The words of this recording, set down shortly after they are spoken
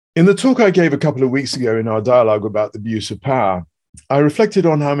In the talk I gave a couple of weeks ago in our dialogue about the abuse of power, I reflected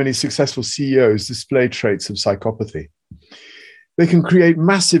on how many successful CEOs display traits of psychopathy. They can create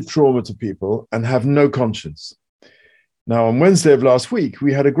massive trauma to people and have no conscience. Now, on Wednesday of last week,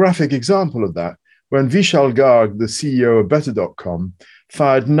 we had a graphic example of that when Vishal Garg, the CEO of Better.com,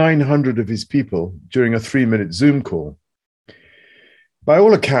 fired 900 of his people during a 3-minute Zoom call. By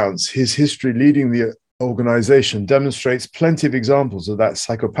all accounts, his history leading the organization demonstrates plenty of examples of that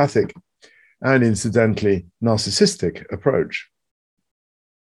psychopathic and, incidentally, narcissistic approach.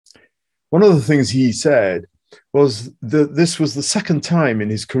 One of the things he said was that this was the second time in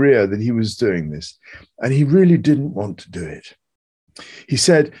his career that he was doing this, and he really didn't want to do it. He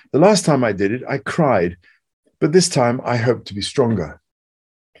said, "The last time I did it, I cried, but this time I hope to be stronger."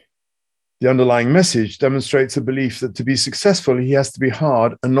 The underlying message demonstrates a belief that to be successful, he has to be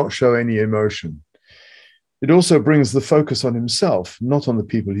hard and not show any emotion. It also brings the focus on himself, not on the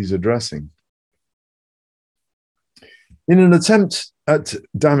people he's addressing. In an attempt at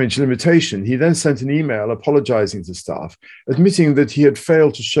damage limitation, he then sent an email apologizing to staff, admitting that he had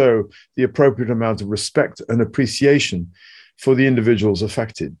failed to show the appropriate amount of respect and appreciation for the individuals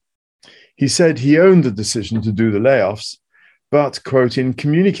affected. He said he owned the decision to do the layoffs, but, quote, "In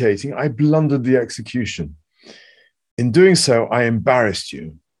communicating, I blundered the execution. In doing so, I embarrassed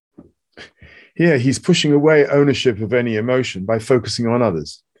you." Here, he's pushing away ownership of any emotion by focusing on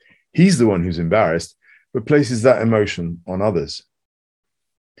others. He's the one who's embarrassed, but places that emotion on others.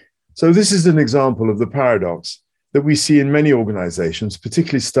 So this is an example of the paradox that we see in many organizations,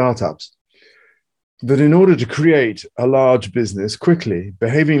 particularly startups, that in order to create a large business quickly,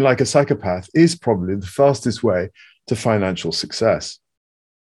 behaving like a psychopath is probably the fastest way to financial success.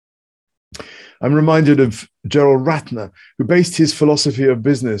 I'm reminded of Gerald Ratner, who based his philosophy of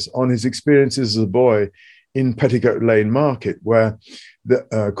business on his experiences as a boy in Petticoat Lane Market, where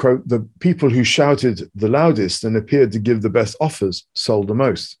quote, "the people who shouted the loudest and appeared to give the best offers sold the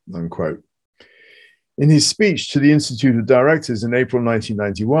most," unquote. In his speech to the Institute of Directors in April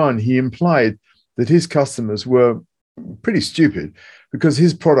 1991, he implied that his customers were pretty stupid because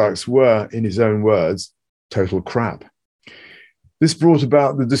his products were, in his own words, total crap. This brought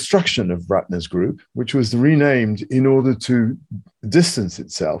about the destruction of Ratner's group, which was renamed in order to distance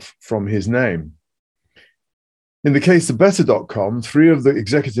itself from his name. In the case of Better.com, 3 of the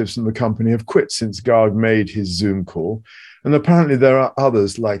executives from the company have quit since Garg made his Zoom call, and apparently there are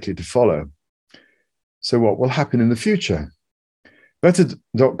others likely to follow. So what will happen in the future?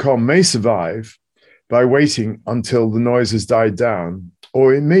 Better.com may survive by waiting until the noise has died down,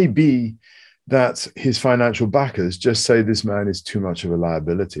 or it may be that his financial backers just say this man is too much of a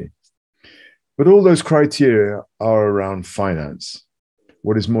liability. But all those criteria are around finance.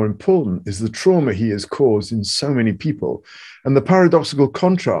 What is more important is the trauma he has caused in so many people and the paradoxical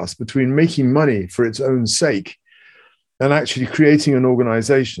contrast between making money for its own sake and actually creating an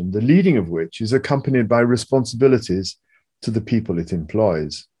organization, the leading of which is accompanied by responsibilities to the people it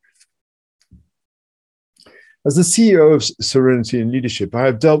employs. As the CEO of Serenity and Leadership, I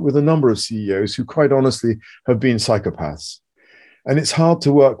have dealt with a number of CEOs who quite honestly have been psychopaths, and it's hard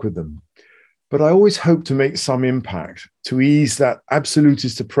to work with them. But I always hope to make some impact to ease that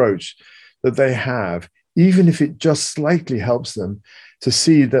absolutist approach that they have, even if it just slightly helps them to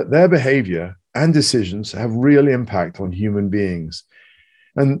see that their behavior and decisions have real impact on human beings,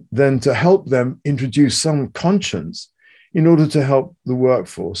 and then to help them introduce some conscience in order to help the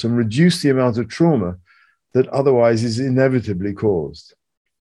workforce and reduce the amount of trauma that otherwise is inevitably caused.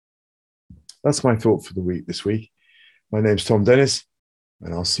 That's my thought for the week this week. My name's Thom Dennis,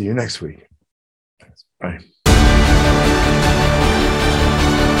 and I'll see you next week. Bye.